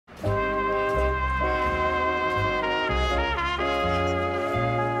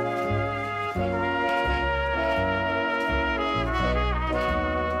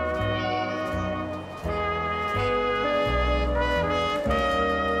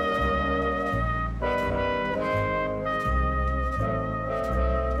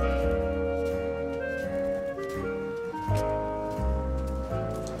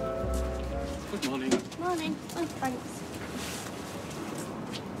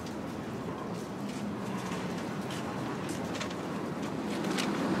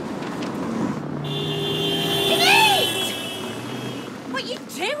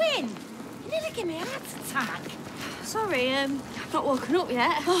I've not woken up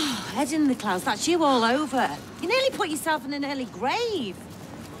yet. Oh, head in the clouds, that's you all over. You nearly put yourself in an early grave.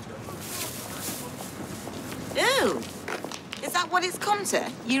 Ooh, is that what it's come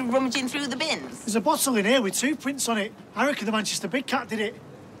to? You rummaging through the bins? There's a bottle in here with 2 prints on it. I reckon the Manchester Big Cat did it.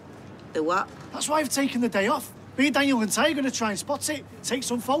 The what? That's why I've taken the day off. Me, Daniel and Ty are going to try and spot it, take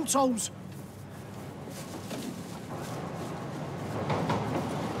some photos.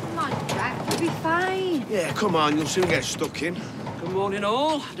 Come on, Jack, you'll be fine. Yeah, come on, you'll soon get stuck in. Good morning,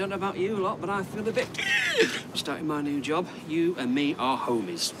 all. I don't know about you lot, but I feel a bit... Starting my new job, you and me are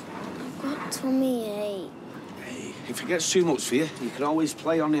homies. I've got tummy ache. Hey, if it gets too much for you, you can always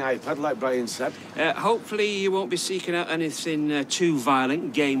play on the iPad, like Brian said. Hopefully you won't be seeking out anything too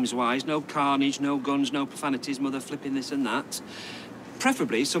violent, games-wise. No carnage, no guns, no profanities, mother flipping this and that.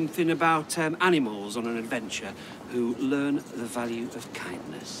 Preferably something about animals on an adventure who learn the value of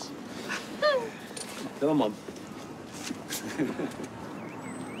kindness. Come on.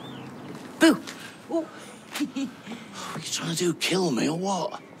 Boo! What are you trying to do, kill me or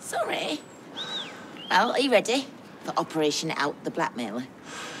what? Sorry. Well, are you ready for Operation Out the Blackmailer?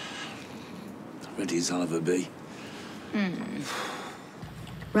 Ready as I'll ever be.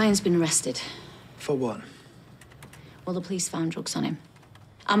 Ryan's been arrested. For what? Well, the police found drugs on him.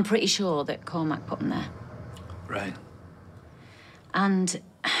 I'm pretty sure that Cormac put them there. Right. And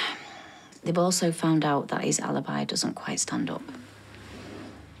they've also found out that his alibi doesn't quite stand up.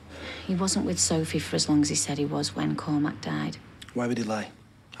 He wasn't with Sophie for as long as he said he was when Cormac died. Why would he lie?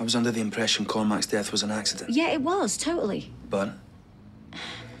 I was under the impression Cormac's death was an accident. Yeah, it was, totally. But?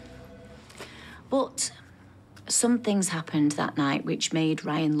 But some things happened that night which made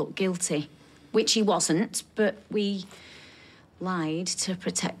Ryan look guilty. Which he wasn't, but we lied to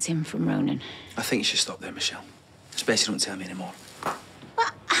protect him from Ronan. I think you should stop there, Michelle. Especially don't tell me anymore.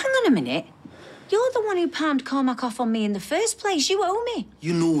 Well, hang on a minute. You're the one who palmed Cormac off on me in the first place. You owe me.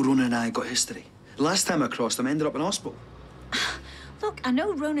 You know Ronan and I got history. The last time I crossed him, I ended up in hospital. Look, I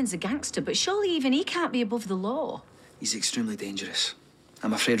know Ronan's a gangster, but surely even he can't be above the law. He's extremely dangerous.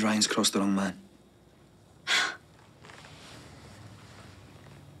 I'm afraid Ryan's crossed the wrong man.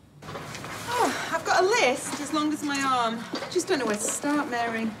 Oh, I've got a list as long as my arm. Just don't know where to start,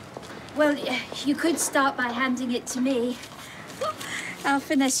 Mary. Well, you could start by handing it to me. I'll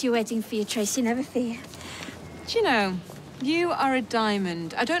finesse your wedding for you, Tracy, never fear. Do you know, you are a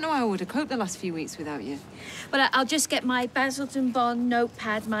diamond. I don't know how I would have coped the last few weeks without you. Well, I'll just get my Basildon Bond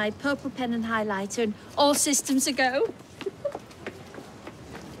notepad, my purple pen and highlighter, and all systems a go.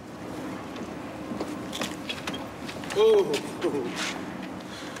 Oh,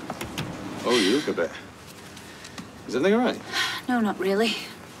 you look a bit. Is everything all right? No, not really.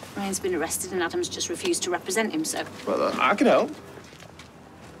 Ryan's been arrested and Adam's just refused to represent him, so... Well, I can help.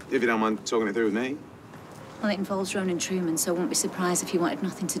 If you don't mind talking it through with me. Well, it involves Ronan Truman, so I wouldn't be surprised if he wanted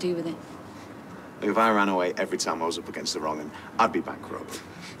nothing to do with it. If I ran away every time I was up against the wrong one, I'd be bankrupt.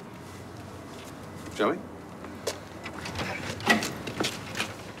 Shall we?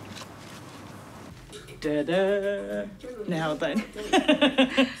 Da-da. Now then,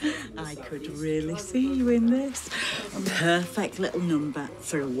 I could really see you in this. Perfect little number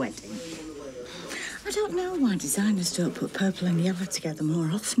for a wedding. I don't know why designers don't put purple and yellow together more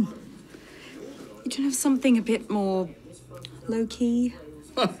often. You don't have something a bit more low-key?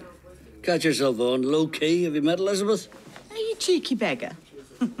 Catch yourself on, low-key. Have you met Elizabeth? Are you cheeky beggar?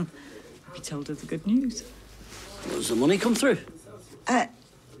 Have you told her the good news? Does the money come through?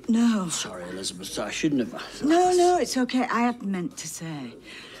 No. Sorry, Elizabeth, I shouldn't have... No, it's okay. I hadn't meant to say.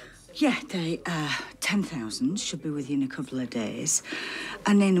 Yeah, they, 10,000 should be with you in a couple of days.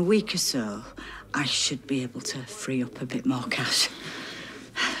 And in a week or so, I should be able to free up a bit more cash.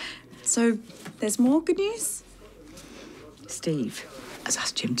 So, there's more good news? Steve has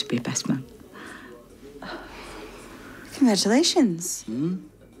asked Jim to be a best man. Congratulations.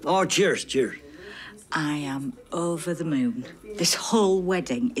 Oh, cheers, cheers. I am over the moon. This whole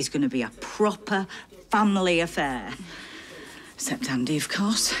wedding is going to be a proper family affair. Except Andy, of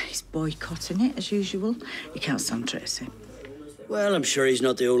course. He's boycotting it, as usual. He can't stand Tracy. Well, I'm sure he's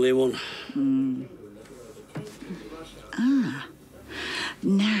not the only one.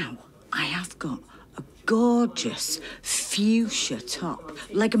 Now, I have got a gorgeous fuchsia top,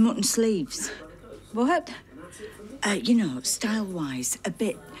 leg and mutton sleeves. What? You know, style-wise, a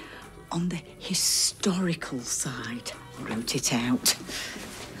bit on the historical side. Wrote it out.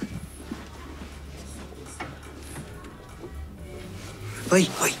 Wait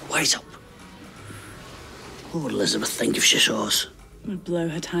up. What would Elizabeth think if she saw us? Would blow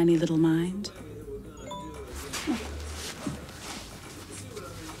her tiny little mind.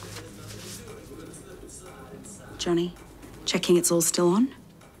 Johnny, Checking it's all still on?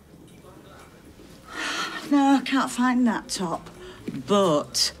 No, I can't find that top.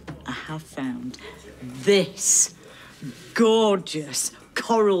 But I have found this gorgeous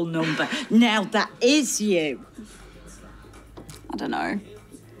coral number. Now that is you. I don't know.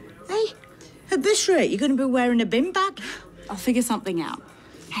 Hey, at this rate, you're going to be wearing a bin bag. I'll figure something out.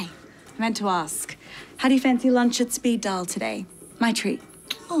 Hey, I meant to ask, how do you fancy lunch at Speed Dial today? My treat.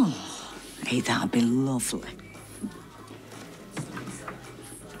 Oh, hey, that'd be lovely.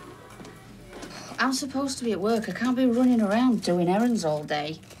 I'm supposed to be at work. I can't be running around doing errands all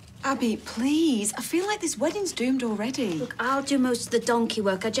day. Abby, please. I feel like this wedding's doomed already. Look, I'll do most of the donkey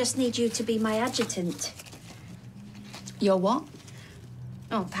work. I just need you to be my adjutant. Your what?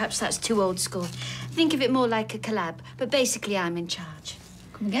 Oh, perhaps that's too old school. Think of it more like a collab, but basically I'm in charge.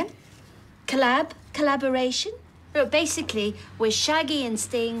 Come again? Collaboration. But basically, we're Shaggy and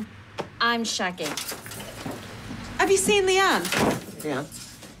Sting. I'm Shaggy. Have you seen Leanne? Yeah.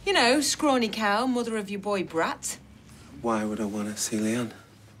 You know, scrawny cow, mother of your boy Brat. Why would I want to see Leanne?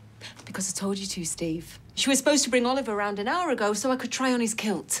 Because I told you to, Steve. She was supposed to bring Oliver around an hour ago so I could try on his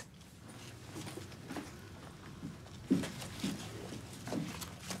kilt.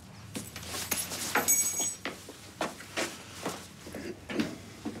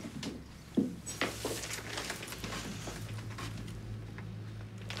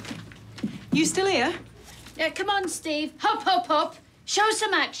 You still here? Yeah, come on, Steve. Hop, hop, hop. Show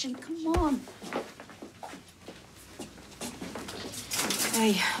some action. Come on.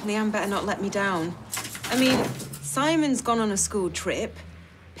 Hey, Leanne better not let me down. I mean, Simon's gone on a school trip.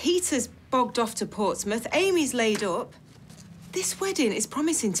 Peter's bogged off to Portsmouth. Amy's laid up. This wedding is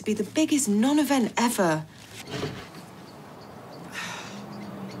promising to be the biggest non-event ever.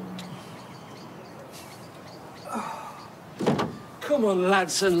 Come on,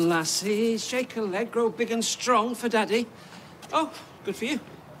 lads and lassies. Shake a leg, grow big and strong for Daddy. Oh, good for you.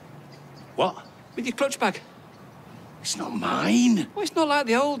 What? With your clutch bag. It's not mine. Well, it's not like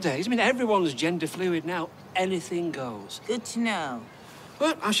the old days. I mean, everyone's gender fluid now. Anything goes. Good to know.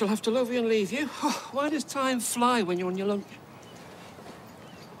 But I shall have to love you and leave you. Oh, why does time fly when you're on your lunch?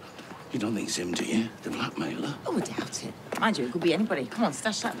 You don't think it's him, do you? The blackmailer? Oh, I doubt it. Mind you, it could be anybody. Come on,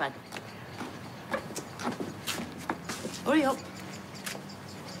 stash that bag. Hurry up.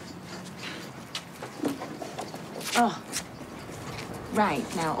 Oh.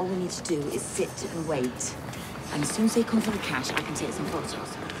 Right, now all we need to do is sit and wait. And as soon as they come for the cash, I can take some photos.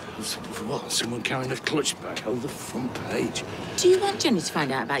 For what? Someone carrying a clutch bag? Hold the front page. Do you want Jenny to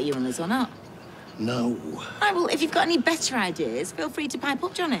find out about you and Liz or not? No. Right, well, if you've got any better ideas, feel free to pipe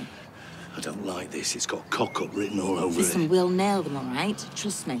up, Johnny. I don't like this. It's got cock-up written all over Listen, it. we'll nail them, all right?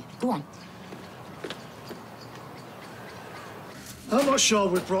 Trust me. Go on. I'm not sure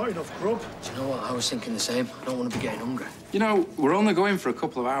we've brought enough grub. Do you know what? I was thinking the same. I don't want to be getting hungry. You know, we're only going for a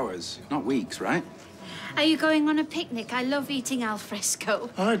couple of hours, not weeks, right? Are you going on a picnic? I love eating al fresco.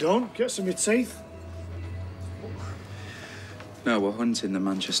 I don't. Get some of your teeth. No, we're hunting the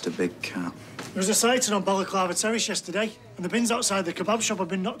Manchester big cat. There was a sighting on Balaclava Terrace yesterday, and the bins outside the kebab shop have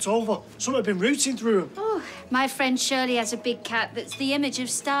been knocked over. Some have been rooting through them. Oh, my friend Shirley has a big cat that's the image of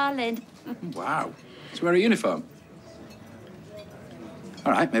Stalin. Wow. She's wearing a uniform.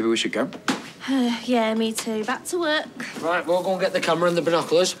 All right, maybe we should go. Yeah, me too. Back to work. Right, we'll go and get the camera and the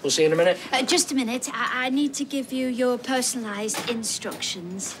binoculars. We'll see you in a minute. Just a minute. I need to give you your personalised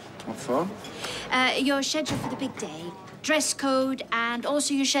instructions. What for? Your schedule for the big day, dress code, and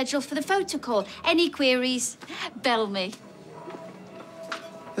also your schedule for the photo call. Any queries, bell me.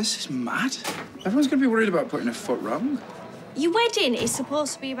 This is mad. Everyone's going to be worried about putting a foot wrong. Your wedding is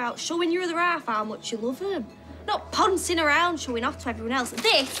supposed to be about showing your other half how much you love him. Not pouncing around showing off to everyone else.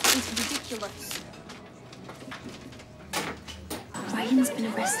 This is ridiculous. Ryan's been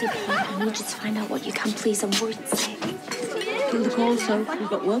arrested, Pete. I need you to find out what you can, please. I'm worried sick. Do the call, so we've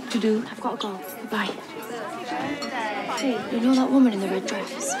got work to do. I've got to go. Goodbye. Hey, you know that woman in the red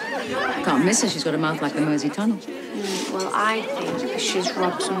dress? Can't miss her. She's got a mouth like the Mersey Tunnel. Well, I think she's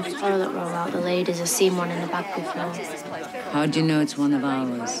robbed some toilet roll out the ladies. I've seen one in the bag before. How do you know it's one of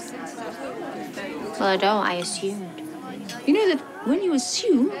ours? Well, I don't. I assumed. You know that when you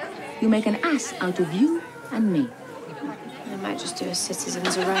assume, you make an ass out of you and me. I might just do a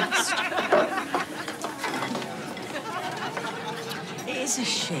citizen's arrest. It is a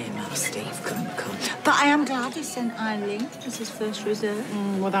shame how Steve couldn't come. But I am glad he sent Eileen as his first reserve.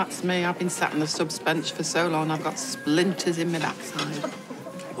 Well, that's me. I've been sat on the subs bench for so long, I've got splinters in my backside.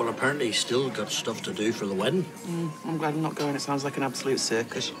 Well, apparently he's still got stuff to do for the wedding. I'm glad I'm not going. It sounds like an absolute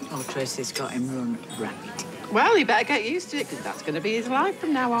circus. Oh, Tracy's got him run right. Well, he better get used to it, because that's going to be his life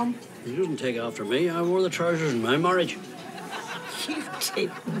from now on. He doesn't take after me. I wore the trousers in my marriage. You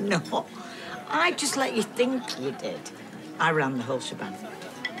did not. I just let you think you did. I ran the whole shebang.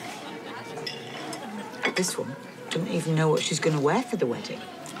 This one doesn't even know what she's going to wear for the wedding.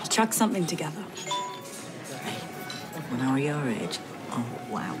 I'll chuck something together. When I was your age, oh,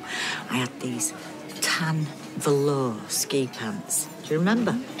 wow, I had these tan velour ski pants. Do you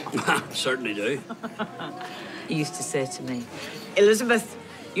remember? Certainly do. He used to say to me, Elizabeth,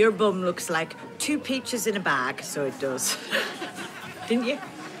 your bum looks like 2 peaches in a bag, so it does. Didn't you?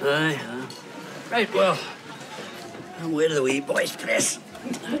 Aye. Right, well, I'm away to the wee boy's place.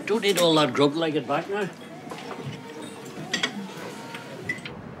 Don't need all that grub till I get back now.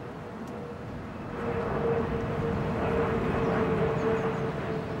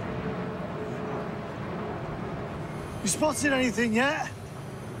 You spotted anything yet?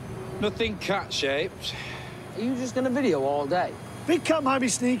 Nothing cat-shaped. Are you just going to video all day? Big cat might be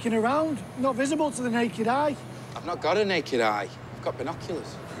sneaking around, not visible to the naked eye. I've not got a naked eye. I've got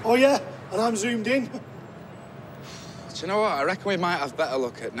binoculars. Oh, yeah? And I'm zoomed in. Do you know what? I reckon we might have better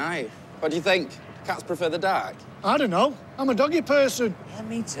luck at night. What do you think? Cats prefer the dark? I don't know. I'm a doggy person. Yeah,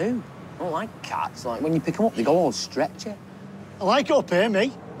 me too. I don't like cats. Like, when you pick them up, they go all stretchy. I like it up here,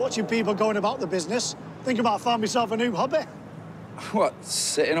 me. Watching people going about the business. Think about finding myself a new hobby. What,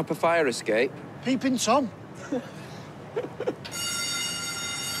 sitting up a fire escape? Peeping Tom.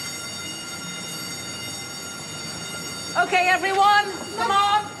 OK, everyone, come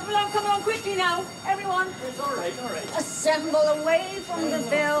on, quickly now. Everyone. It's all right. Assemble away from the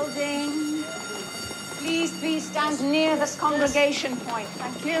building. Please stand near this congregation point.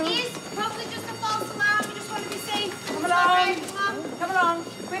 Thank you. It is probably just a false alarm. We just want to be safe. Come along,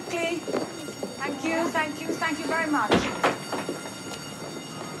 quickly. Thank you very much.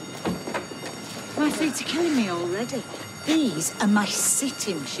 My feet are killing me already. These are my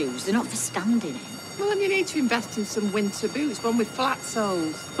sitting shoes. They're not for standing in. Well, then you need to invest in some winter boots, one with flat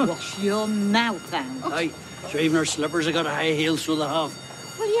soles. Wash your mouth out. Aye, sure, even our slippers have got a high heel, so they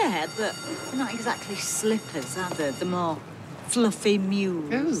have. Well, yeah, but they're not exactly slippers, are they? They're more fluffy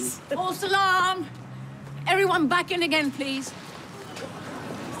mules. False alarm. Everyone back in again, please.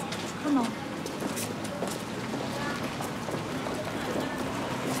 Come on.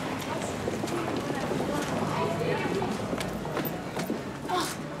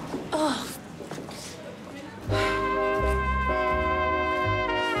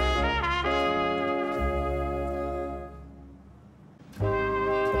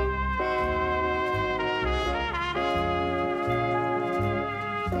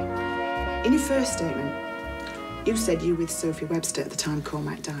 In your first statement, you said you were with Sophie Webster at the time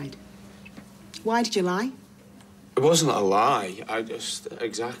Cormac died. Why did you lie? It wasn't a lie. I just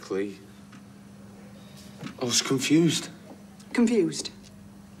exactly. I was confused. Confused?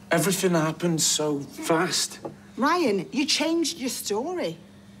 Everything happened so fast. Ryan, you changed your story.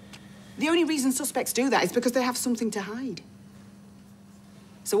 The only reason suspects do that is because they have something to hide.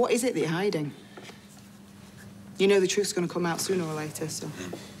 So what is it that you're hiding? You know the truth's going to come out sooner or later, so...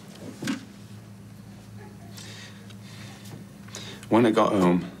 When I got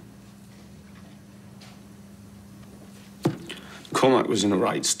home, Cormac was in a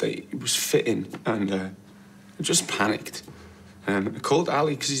right state. He was fitting, and I just panicked. And I called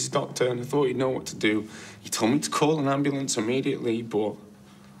Ali because he's a doctor, and I thought he'd know what to do. He told me to call an ambulance immediately, but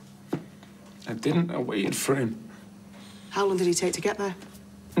I didn't. I waited for him. How long did he take to get there?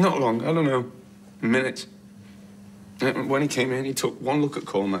 Not long. I don't know. A minute. And when he came in, he took one look at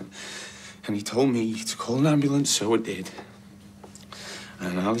Cormac, and he told me to call an ambulance, so I did.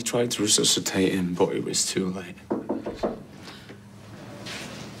 And Ali tried to resuscitate him, but it was too late.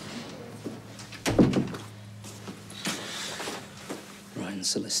 Ryan's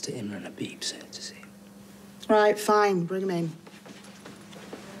solicitor, Imran Habib, sent to see him. Right, fine. Bring him in.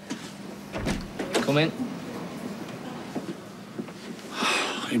 Come in.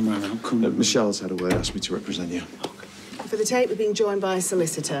 Imran, how come... Michelle's had a word, asked me to represent you. For the tape, we're being joined by a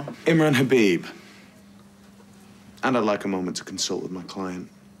solicitor. Imran Habib. And I'd like a moment to consult with my client.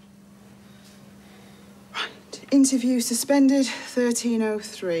 Right. Interview suspended,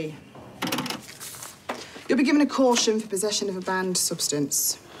 1303. You'll be given a caution for possession of a banned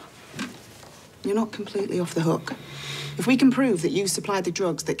substance. You're not completely off the hook. If we can prove that you supplied the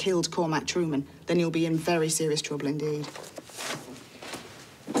drugs that killed Cormac Truman, then you'll be in very serious trouble indeed.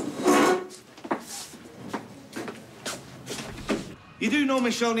 You do know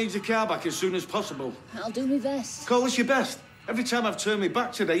Michelle needs a car back as soon as possible. I'll do my best. Call us your best. Every time I've turned my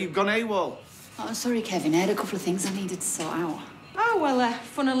back today, you've gone AWOL. Oh, sorry, Kevin. I had a couple of things I needed to sort out. Oh, well,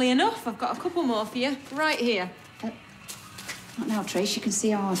 funnily enough, I've got a couple more for you, right here. Not now, Trace. You can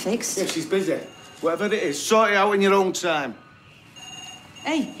see how I fixed. Yeah, she's busy. Whatever it is, sort it out in your own time.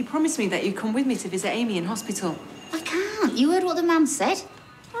 Hey, you promised me that you'd come with me to visit Amy in hospital. I can't. You heard what the man said.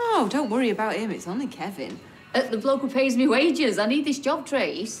 Oh, don't worry about him. It's only Kevin. The bloke who pays me wages. I need this job,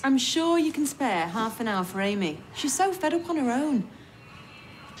 Trace. I'm sure you can spare half an hour for Amy. She's so fed up on her own.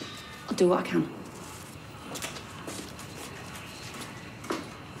 I'll do what I can.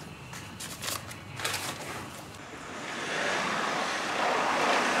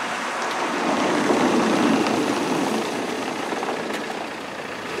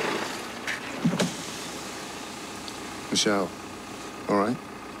 Michelle, all right?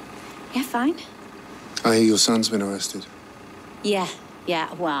 Yeah, fine. I hear your son's been arrested. Yeah,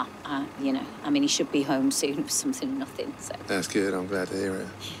 well, you know, I mean, he should be home soon for something or nothing, so... That's good. I'm glad to hear it.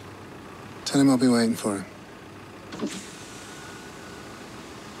 Tell him I'll be waiting for him.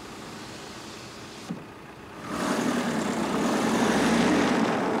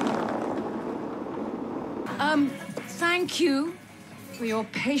 Thank you for your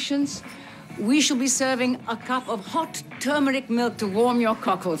patience. We shall be serving a cup of hot turmeric milk to warm your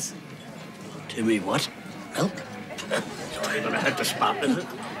cockles. Timmy, what? Milk? Sorry, you're gonna have to spot, is it?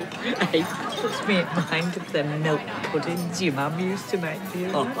 It puts me in mind of them milk puddings your mum used to make for you.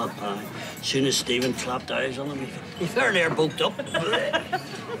 Oh. As soon as Stephen clapped eyes on them, he fairly air booked up. I'm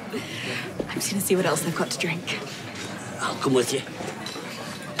just gonna see what else they've got to drink. I'll come with you.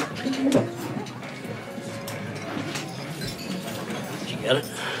 Did you get it?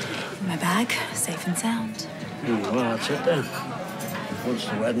 My bag, safe and sound. Well, that's it then. Once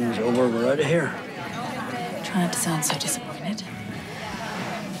the wedding's over, we're out of here. Try not to sound so disappointed.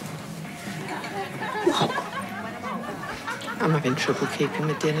 I'm having trouble keeping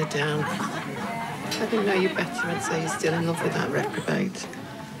my dinner down. I didn't know you better and say you're still in love with that reprobate.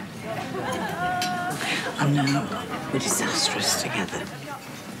 I know. We're disastrous together.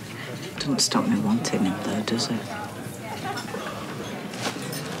 Doesn't stop me wanting him, though, does it?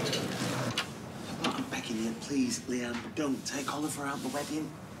 I'm begging you, please, Leanne, don't take Oliver out the wedding.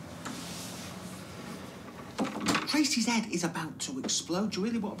 Tracy's head is about to explode. Do you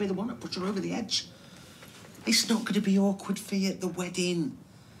really want to be the one that puts her over the edge? It's not going to be awkward for you at the wedding.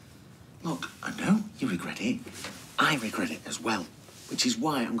 Look, I know you regret it. I regret it as well, which is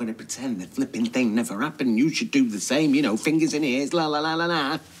why I'm going to pretend the flipping thing never happened. You should do the same, you know, fingers in ears, la la la la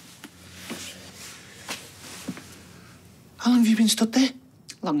la. How long have you been stood there?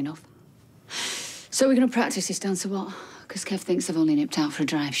 Long enough. So we're going to practice this dance or what? Because Kev thinks I've only nipped out for a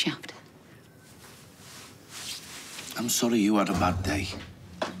drive shaft. I'm sorry you had a bad day.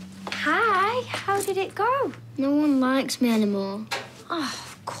 Hi, how did it go? No one likes me anymore. Oh,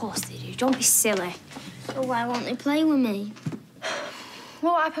 of course they do. Don't be silly. So why won't they play with me?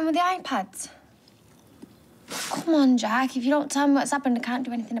 What happened with the iPads? Come on, Jack. If you don't tell me what's happened, I can't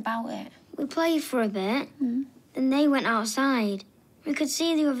do anything about it. We played for a bit. Then they went outside. We could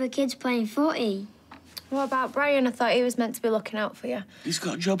see the other kids playing footy. What about Brian? I thought he was meant to be looking out for you. He's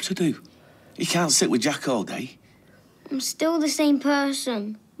got a job to do. He can't sit with Jack all day. I'm still the same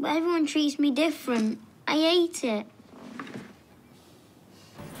person, but everyone treats me different. I hate it.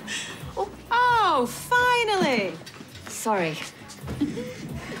 Oh, finally! Sorry.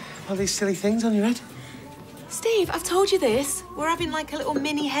 All these silly things on your head? Steve, I've told you this. We're having like a little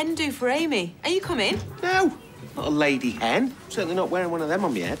mini hen do for Amy. Are you coming? No, not a lady hen. Certainly not wearing one of them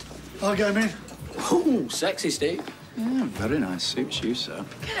on my head. I'll go, in. Ooh, sexy, Steve. Yeah, very nice. Suits you, sir.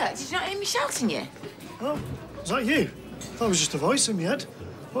 Kurt, did you not hear me shouting you? Oh, is that you? That was just a voice in my head.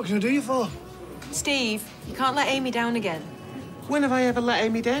 What can I do you for? Steve, you can't let Amy down again. When have I ever let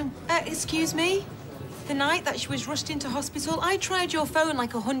Amy down? Excuse me? The night that she was rushed into hospital, I tried your phone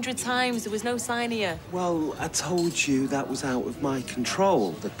like 100 times. There was no sign of you. Well, I told you that was out of my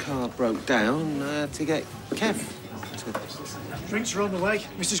control. The car broke down to get Kev. Drinks are on the way.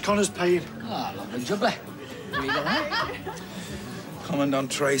 Mrs. Connor's paying. Ah, lovely jubbly.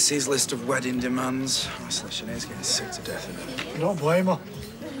 Commandant Tracy's list of wedding demands. Honestly, Sinead's getting sick to death of it. I don't blame her.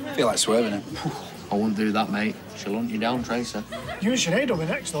 I feel like swerving him. I wouldn't do that, mate. She'll hunt you down, Tracer. You and Sinead will be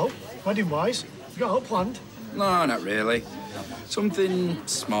next, though, wedding-wise. You got it planned? No, not really. Something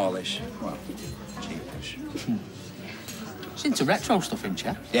smallish. Well, cheapish. She's into retro stuff, isn't she?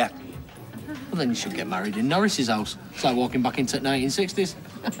 Yeah. Well, then you should get married in Norris's house. It's like walking back into the 1960s.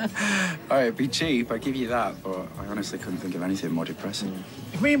 All right, it'd be cheap, I give you that, but I honestly couldn't think of anything more depressing.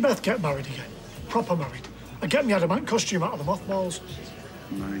 If me and Beth get married again, proper married, I'd get me adamant costume out of the mothballs.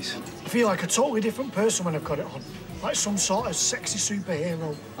 Nice. I feel like a totally different person when I've got it on. Like some sort of sexy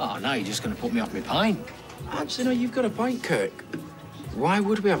superhero. Oh, now you're just going to put me off my pine. Actually, no, you've got a point, Kirk. Why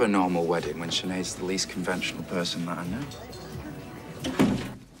would we have a normal wedding when Sinead's the least conventional person that I know?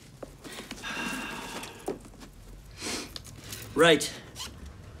 Right.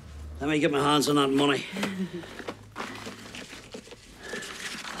 Let me get my hands on that money.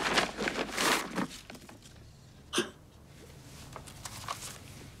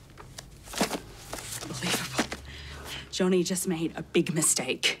 Johnny just made a big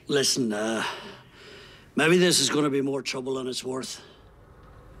mistake. Listen, maybe this is going to be more trouble than it's worth.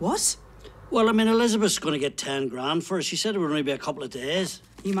 What? Well, I mean, Elizabeth's going to get 10 grand for it. She said it would only be a couple of days.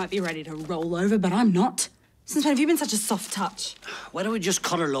 You might be ready to roll over, but I'm not. Since when have you been such a soft touch? Why don't we just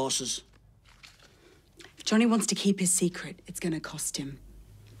cut our losses? If Johnny wants to keep his secret, it's going to cost him.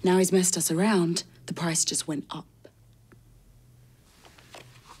 Now he's messed us around, the price just went up.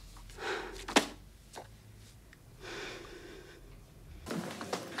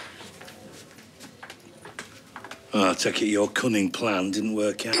 I take it your cunning plan didn't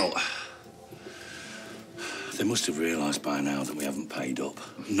work out. They must have realised by now that we haven't paid up.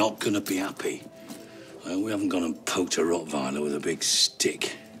 Not gonna be happy. Well, we haven't gone and poked a Rottweiler with a big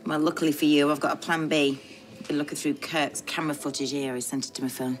stick. Well, luckily for you, I've got a plan B. Been looking through Kirk's camera footage here. He sent it to my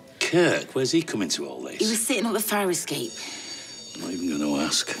phone. Kirk? Where's he come into all this? He was sitting up the fire escape. I'm not even gonna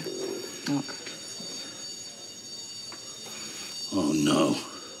ask. Look. Oh, no.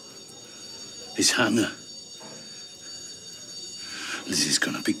 It's Hannah. Lizzie's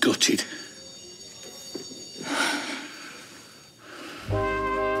gonna be gutted.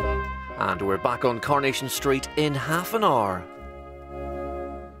 And we're back on Coronation Street in half an hour.